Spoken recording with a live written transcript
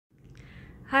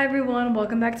Hi everyone,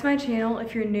 welcome back to my channel.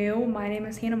 If you're new, my name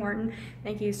is Hannah Martin.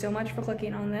 Thank you so much for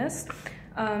clicking on this.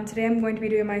 Today I'm going to be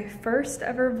doing my first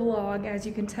ever vlog. As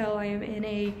you can tell, I am in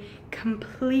a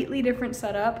completely different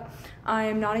setup. I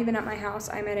am not even at my house,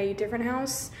 I'm at a different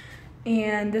house.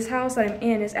 And this house that I'm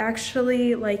in is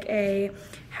actually like a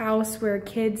house where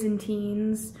kids and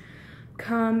teens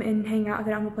come and hang out if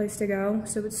they don't have a place to go.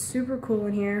 So it's super cool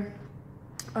in here.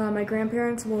 My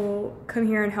grandparents will come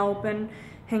here and help and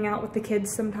hang out with the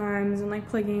kids sometimes and like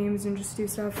play games and just do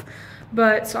stuff.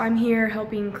 But so I'm here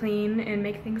helping clean and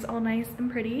make things all nice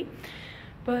and pretty.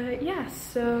 But yeah,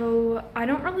 so I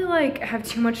don't really like have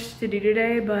too much to do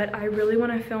today, but I really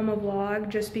want to film a vlog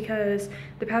just because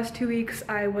the past 2 weeks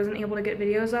I wasn't able to get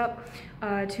videos up.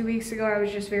 2 weeks ago I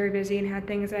was just very busy and had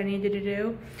things that I needed to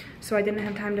do, so I didn't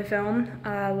have time to film.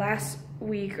 Last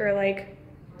week, or like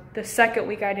the second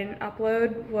week I didn't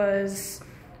upload, was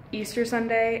Easter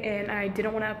Sunday, and I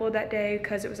didn't want to upload that day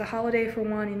because it was a holiday for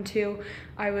one, and two,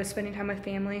 I was spending time with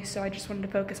family, so I just wanted to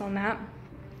focus on that.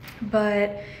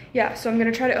 But yeah, so I'm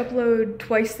gonna try to upload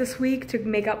twice this week to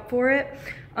make up for it.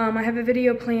 I have a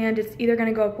video planned. It's either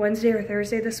gonna go up Wednesday or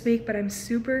Thursday this week, but I'm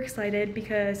super excited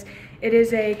because it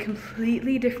is a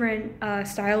completely different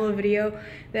style of video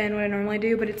than what I normally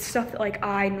do, but it's stuff that like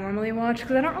I normally watch,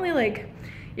 because I don't really like,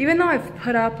 even though I've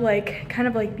put up like kind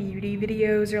of like beauty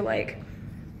videos or like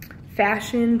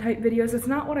fashion type videos, it's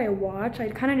not what I watch. I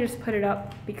kind of just put it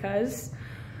up because.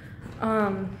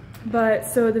 But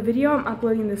so the video I'm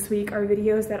uploading this week are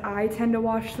videos that I tend to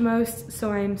watch the most,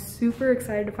 so I'm super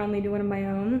excited to finally do one of my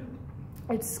own.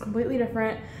 It's completely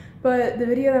different, but the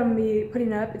video that I'm gonna be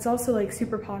putting up, it's also like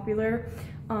super popular.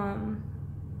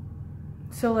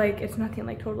 So like it's nothing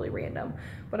like totally random,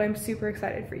 but I'm super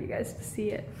excited for you guys to see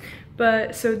it.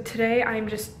 But so today I'm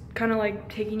just kind of like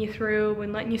taking you through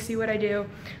and letting you see what I do.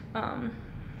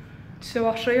 So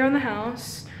I'll show you around the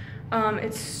house.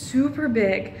 It's super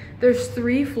big. There's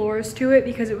 3 floors to it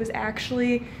because it was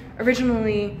actually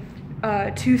originally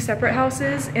 2 separate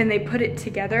houses and they put it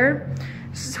together.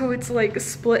 So it's like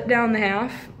split down the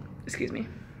half, excuse me.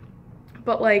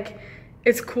 But like,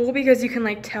 it's cool because you can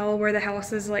like tell where the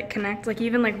houses like connect, like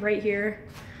even like right here,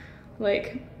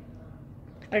 like,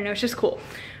 I don't know, it's just cool.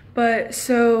 But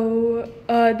so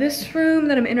this room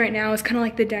that I'm in right now is kind of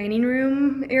like the dining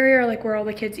room area, like where all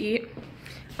the kids eat.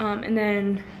 And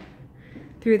then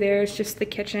through there is just the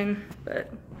kitchen,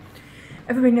 but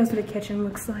everybody knows what a kitchen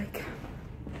looks like.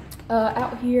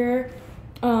 Out here,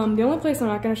 the only place I'm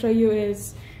not gonna show you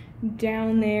is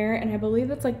down there, and I believe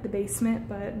that's like the basement,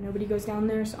 but nobody goes down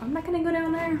there, so I'm not gonna go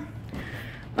down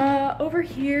there. Over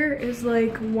here is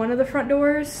like one of the front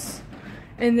doors,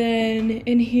 and then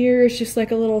in here is just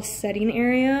like a little setting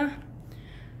area.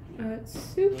 It's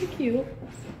super cute.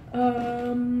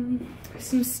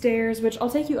 Some stairs, which I'll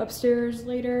take you upstairs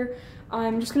later.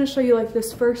 I'm just gonna show you like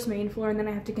this first main floor, and then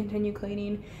I have to continue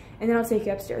cleaning, and then I'll take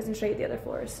you upstairs and show you the other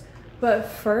floors. But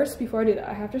first, before I do that,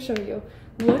 I have to show you.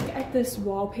 Look at this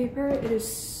wallpaper. It is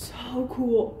so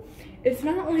cool. It's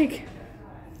not like,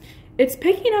 it's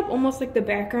picking up almost like the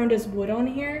background is wood on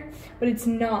here, but it's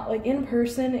not. Like in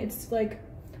person, it's like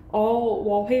all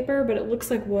wallpaper, but it looks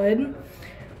like wood.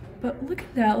 But look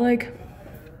at that, like,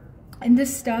 and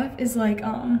this stuff is like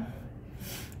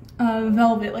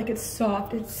velvet, like it's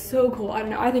soft. It's so cool. I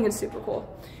don't know, I think it's super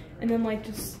cool. And then like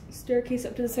just staircase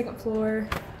up to the 2nd floor.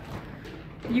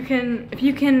 You can, if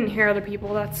you can hear other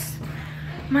people, that's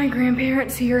my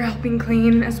grandparents here helping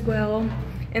clean as well,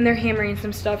 and they're hammering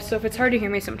some stuff, so if it's hard to hear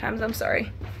me sometimes, I'm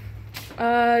sorry.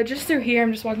 Just through here,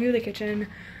 I'm just walking through the kitchen,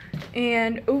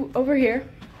 and over here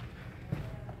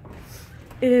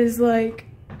is like,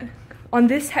 on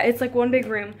this, it's like one big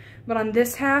room, but on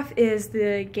this half is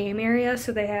the game area,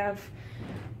 so they have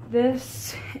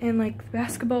this and like the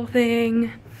basketball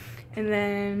thing, and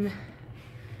then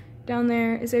down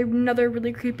there is another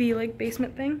really creepy like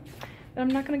basement thing that I'm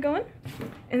not gonna go in.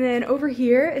 And then over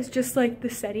here is just like the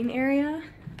setting area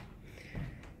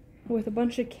with a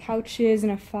bunch of couches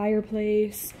and a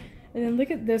fireplace. And then look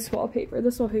at this wallpaper.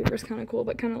 This wallpaper is kind of cool,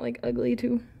 but kind of like ugly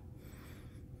too.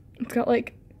 It's got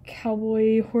like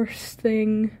cowboy horse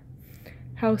thing,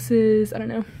 houses, I don't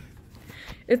know.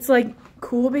 It's like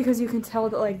cool because you can tell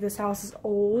that like this house is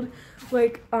old.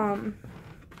 Like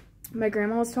my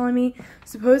grandma was telling me,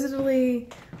 supposedly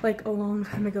like a long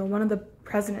time ago, one of the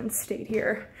presidents stayed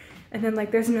here. And then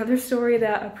like there's another story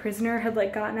that a prisoner had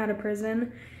like gotten out of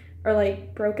prison, or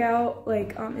like broke out,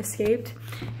 like escaped.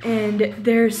 And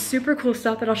there's super cool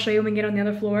stuff that I'll show you when we get on the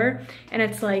other floor. And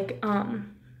it's like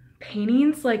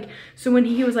paintings. Like, so when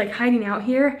he was like hiding out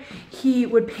here, he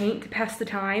would paint to pass the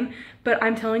time. But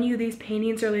I'm telling you, these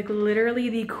paintings are like literally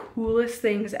the coolest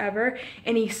things ever.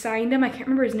 And he signed them, I can't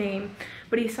remember his name,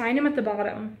 but he signed them at the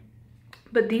bottom.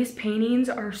 But these paintings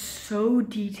are so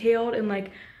detailed and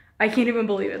like, I can't even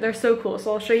believe it. They're so cool.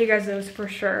 So I'll show you guys those for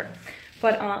sure.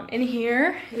 But in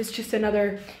here is just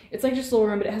another, it's like just a little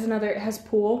room, but it has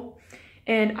pool.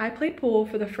 And I played pool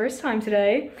for the first time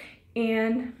today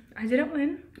and I didn't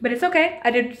win, but it's okay.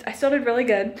 I still did really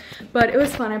good, but it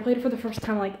was fun. I played for the first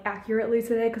time like accurately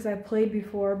today because I played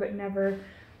before, but never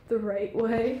the right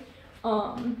way.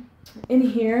 In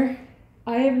here,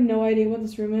 I have no idea what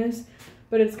this room is,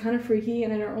 but it's kind of freaky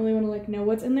and I don't really want to like know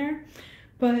what's in there.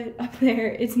 But up there,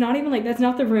 it's not even like, that's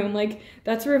not the room. Like,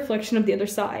 that's a reflection of the other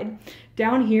side.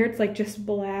 Down here, it's like just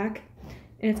black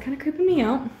and it's kind of creeping me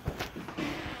out.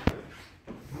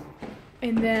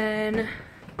 And then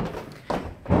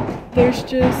there's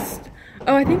just,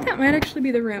 oh, I think that might actually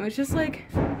be the room. It's just like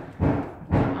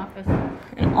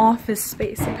an office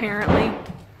space, apparently.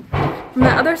 From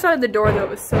the other side of the door, though, it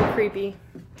was so creepy.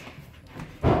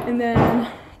 And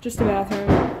then just a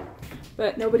bathroom,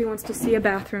 but nobody wants to see a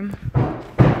bathroom.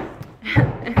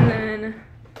 And then,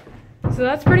 so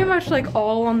that's pretty much like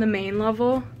all on the main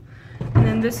level. And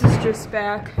then this is just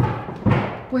back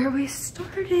where we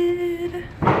started.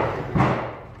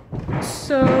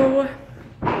 So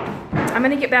I'm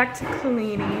gonna get back to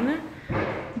cleaning,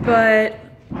 but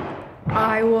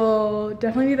I will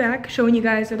definitely be back showing you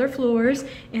guys other floors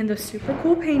and the super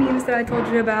cool paintings that I told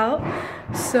you about.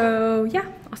 So yeah,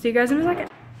 I'll see you guys in a second.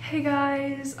 Hey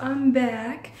guys, I'm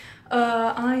back.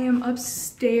 I am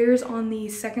upstairs on the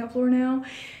second floor now,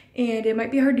 and it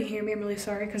might be hard to hear me. I'm really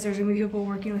sorry because there's gonna be people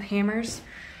working with hammers.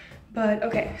 But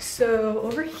okay, so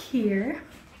over here,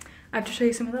 I have to show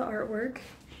you some of the artwork.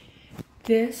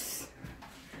 This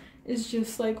is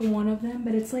just like one of them,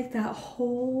 but it's like that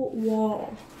whole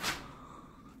wall.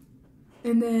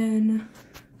 And then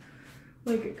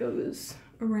like it goes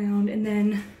around, and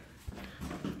then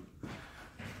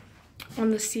on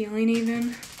the ceiling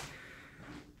even.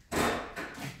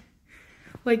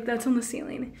 Like that's on the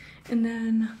ceiling. And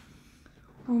then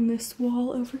on this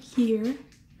wall over here.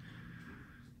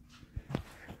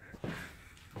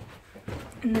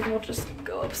 And then we'll just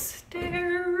go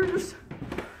upstairs.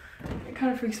 It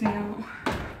kind of freaks me out.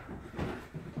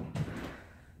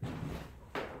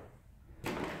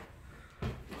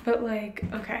 But like,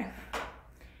 okay.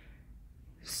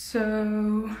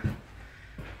 So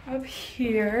up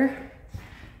here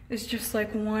is just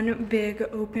like one big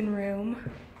open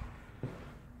room.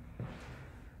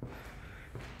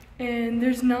 And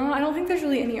there's not, I don't think there's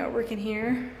really any artwork in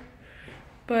here.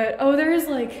 But, oh, there is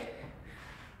like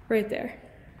right there.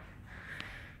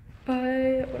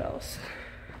 But what else?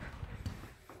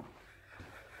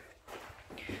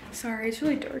 Sorry, it's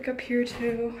really dark up here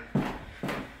too.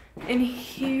 In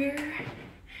here,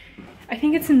 I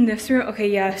think it's in this room. Okay,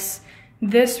 yes.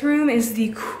 This room is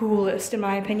the coolest in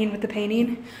my opinion with the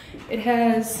painting. It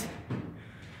has,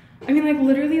 I mean, like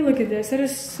literally look at this. That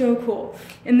is so cool.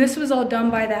 And this was all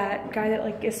done by that guy that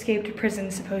like escaped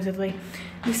prison supposedly.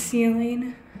 The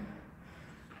ceiling,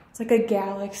 it's like a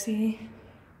galaxy.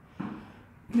 And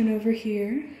then over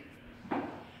here.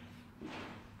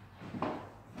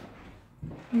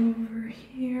 Over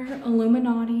here,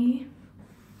 Illuminati.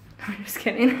 I'm just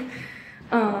kidding.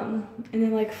 And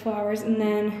then like flowers, and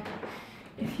then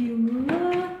if you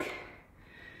look,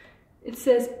 it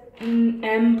says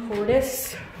M.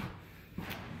 Portis,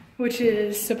 which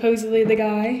is supposedly the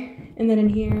guy. And then in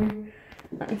here, I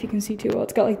don't know if you can see too well,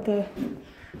 it's got like the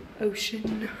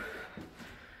ocean.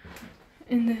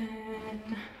 And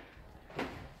then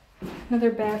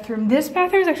another bathroom. This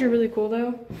bathroom is actually really cool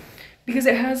though, because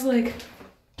it has like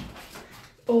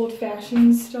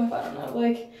old-fashioned stuff. I don't know,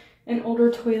 like an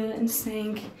older toilet and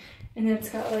sink, and then it's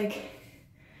got like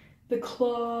the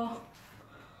claw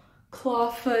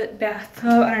foot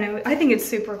bathtub. I don't know, I think it's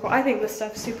super cool. I think this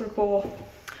stuff's super cool.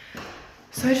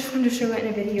 So I just wanted to show it in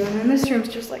a video. And then this room's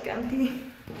just like empty.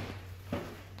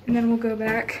 And then we'll go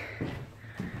back.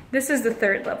 This is the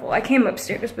third level. I came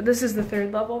upstairs, but this is the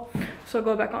third level. So I'll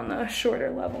go back on the shorter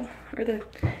level, or the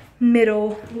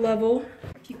middle level.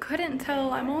 If you couldn't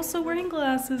tell, I'm also wearing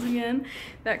glasses again.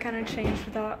 That kind of changed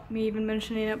without me even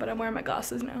mentioning it, but I'm wearing my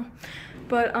glasses now.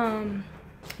 But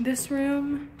this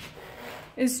room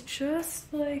is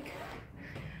just like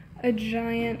a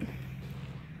giant,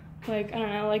 like, I don't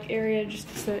know, like area just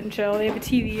to sit and chill. They have a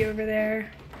TV over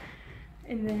there.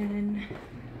 And then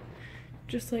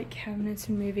just like cabinets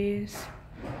and movies.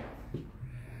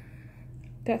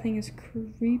 That thing is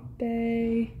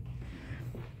creepy.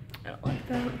 I don't like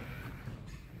that.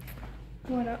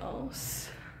 What else?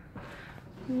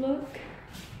 Look.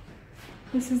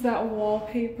 This is that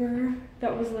wallpaper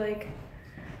that was like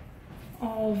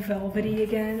all velvety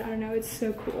again. I don't know, it's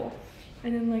so cool.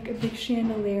 And then like a big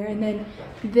chandelier. And then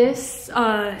this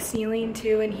ceiling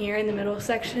too in here in the middle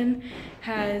section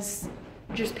has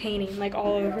just painting like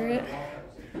all over it.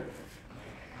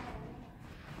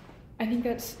 I think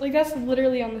that's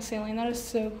literally on the ceiling. That is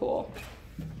so cool.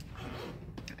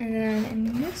 And then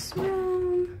in this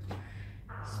room,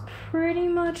 it's pretty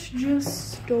much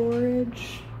just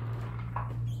storage.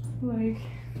 Like,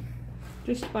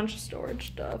 just a bunch of storage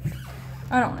stuff.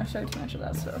 I don't want to show too much of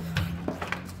that stuff.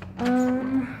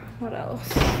 What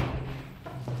else?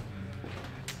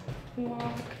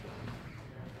 Walk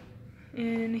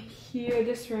in here,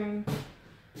 this room.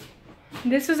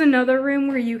 This is another room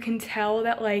where you can tell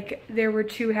that like there were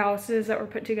two houses that were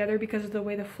put together because of the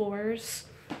way the floors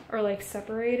are like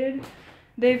separated.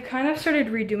 They've kind of started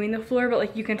redoing the floor, but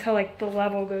like you can tell like the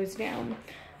level goes down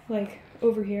like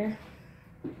over here.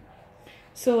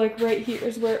 So like right here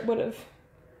is where it would have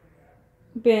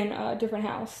been a different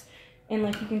house. And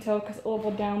like you can tell because it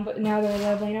leveled down, but now they're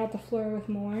leveling out the floor with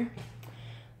more.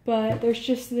 But there's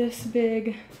just this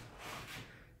big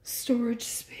storage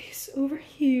space over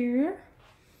here.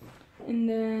 And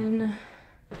then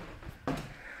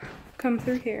come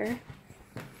through here.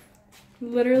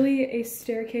 Literally a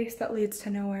staircase that leads to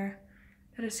nowhere.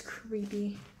 That is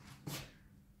creepy.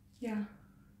 Yeah.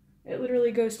 It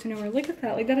literally goes to nowhere. Look at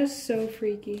that. Like, that is so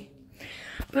freaky.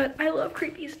 But I love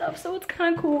creepy stuff, so it's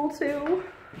kind of cool, too.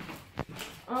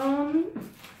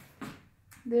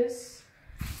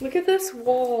 Look at this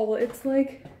wall. It's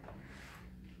like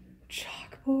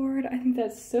chalkboard. I think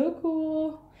that's so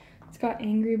cool. It's got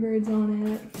Angry Birds on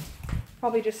it.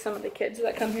 Probably just some of the kids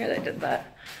that come here that did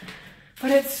that. But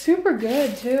it's super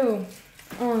good, too.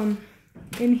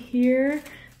 In here,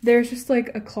 there's just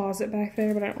like a closet back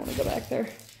there, but I don't want to go back there.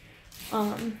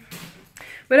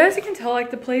 But as you can tell,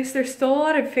 like the place, there's still a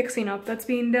lot of fixing up that's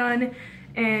being done,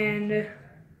 and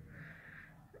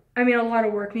I mean a lot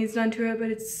of work needs done to it,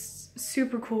 but it's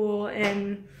super cool.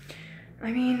 And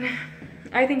I mean,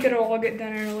 I think it'll all get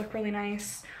done and it'll look really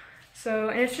nice. So,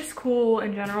 and it's just cool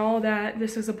in general that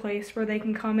this is a place where they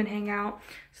can come and hang out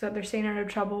so that they're staying out of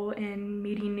trouble and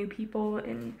meeting new people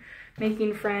and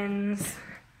making friends.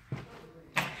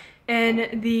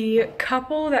 And the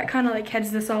couple that kind of like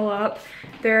heads this all up,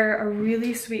 they're a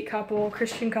really sweet couple,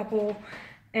 Christian couple.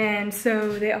 And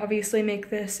so they obviously make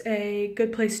this a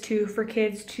good place too for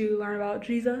kids to learn about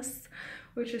Jesus,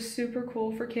 which is super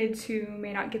cool for kids who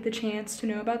may not get the chance to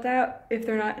know about that if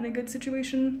they're not in a good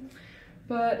situation.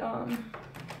 But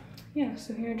yeah,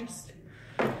 so here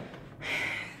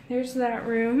there's that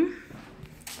room.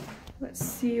 Let's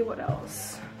see what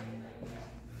else.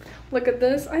 Look at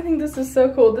this. I think this is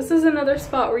so cool. This is another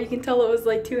spot where you can tell it was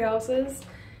like two houses.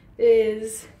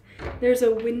 There's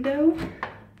a window,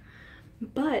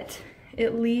 but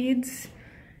it leads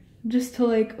just to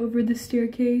like over the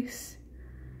staircase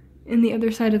in the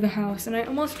other side of the house. And I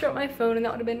almost dropped my phone and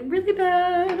that would have been really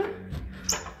bad.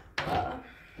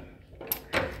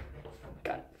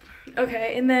 Got it.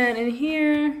 Okay, and then in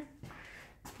here,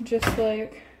 just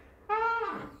like,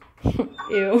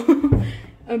 ew.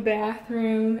 A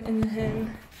bathroom, and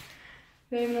then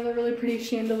they have another really pretty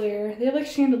chandelier. They have like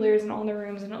chandeliers in all their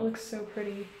rooms and it looks so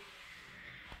pretty.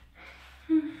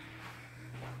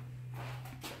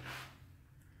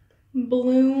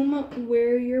 Bloom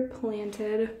where you're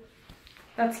planted.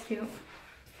 That's cute.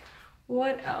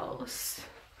 What else?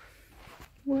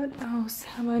 What else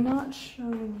have I not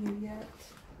shown you yet?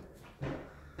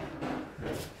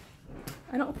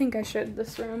 I don't think I showed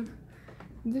this room.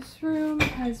 This room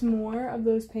has more of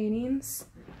those paintings,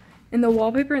 and the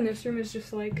wallpaper in this room is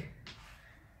just like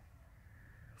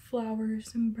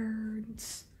flowers and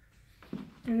birds.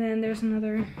 And then there's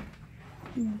another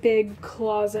big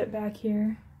closet back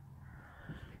here.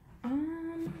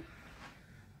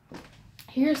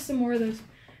 Here's some more of those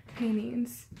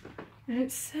paintings, and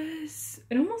it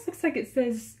almost looks like it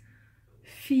says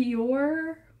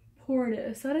Fior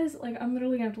Portis. That is like, I'm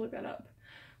literally gonna have to look that up.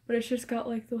 But it's just got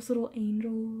like those little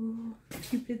angel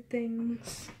cupid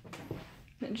things.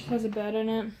 It just has a bed in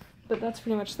it. But that's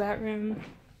pretty much that room.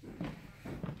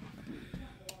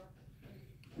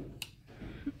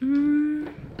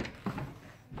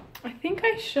 I think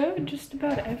I showed just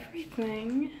about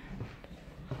everything.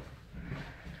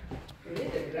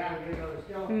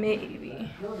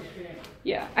 Maybe.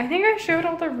 Yeah, I think I showed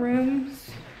all the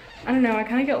rooms. I don't know, I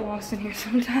kind of get lost in here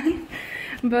sometimes.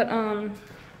 But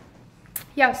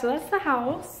yeah, so that's the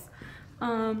house.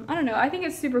 I don't know, I think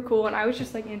it's super cool, and I was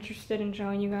just like interested in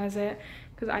showing you guys it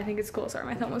because I think it's cool. Sorry,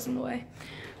 my thumb was in the way.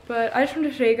 But I just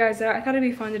wanted to show you guys that. I thought it'd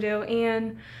be fun to do,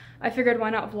 and I figured why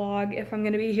not vlog if I'm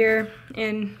gonna be here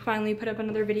and finally put up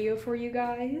another video for you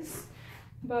guys.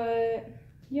 But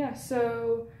yeah,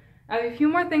 so I have a few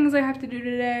more things I have to do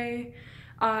today.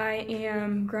 I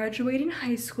am graduating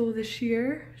high school this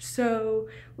year, so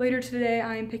later today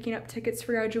I'm picking up tickets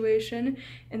for graduation,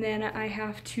 and then I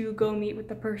have to go meet with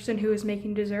the person who is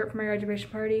making dessert for my graduation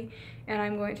party, and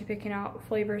I'm going to be picking out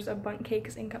flavors of bundt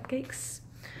cakes and cupcakes.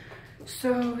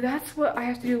 So that's what I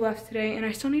have to do left today, and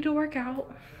I still need to work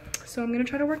out, so I'm gonna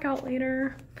try to work out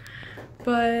later.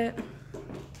 But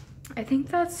I think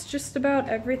that's just about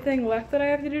everything left that I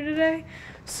have to do today.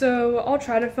 So I'll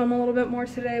try to film a little bit more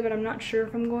today, but I'm not sure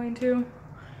if I'm going to.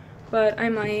 But I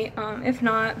might. If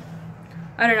not,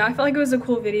 I don't know. I felt like it was a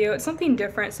cool video. It's something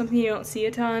different, something you don't see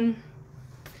a ton.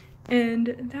 And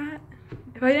that,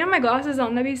 if I didn't have my glasses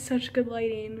on, that'd be such good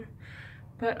lighting.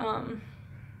 But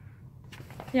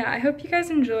yeah, I hope you guys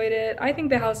enjoyed it. I think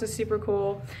the house is super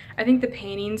cool. I think the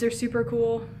paintings are super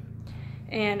cool,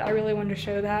 and I really wanted to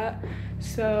show that.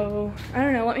 So I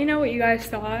don't know, let me know what you guys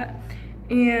thought,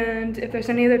 and if there's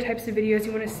any other types of videos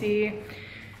you want to see.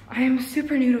 I am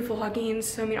super new to vlogging,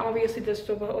 so I mean, obviously this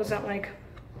wasn't like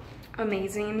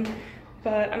amazing,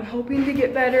 but I'm hoping to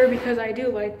get better because I do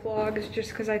like vlogs,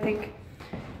 just because I think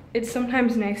it's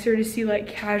sometimes nicer to see like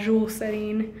casual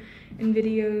setting in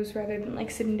videos rather than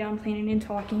like sitting down planning and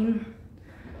talking.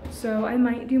 So I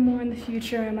might do more in the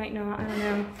future, I might not, I don't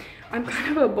know. I'm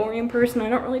kind of a boring person, I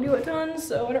don't really do a ton,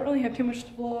 so I don't really have too much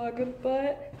to vlog.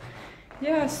 But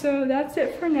yeah, so that's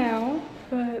it for now,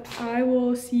 but I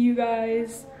will see you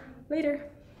guys later.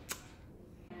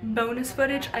 Bonus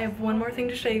footage, I have one more thing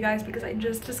to show you guys because I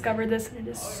just discovered this and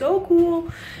it is so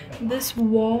cool. This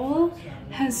wall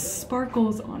has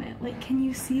sparkles on it. Like, can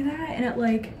you see that? And it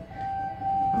like,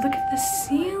 look at the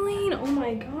ceiling, oh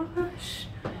my gosh.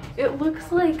 It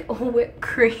looks like a whipped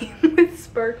cream with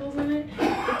sparkles in it.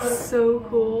 It's so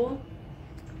cool.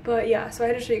 But yeah, so I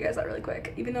had to show you guys that really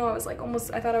quick. Even though I was like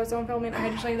almost, I thought I was done filming, I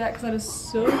had to show you that because that is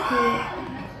so cool.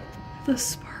 The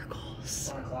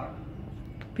sparkles.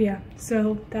 But yeah,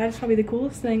 so that is probably the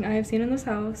coolest thing I have seen in this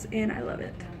house, and I love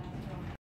it.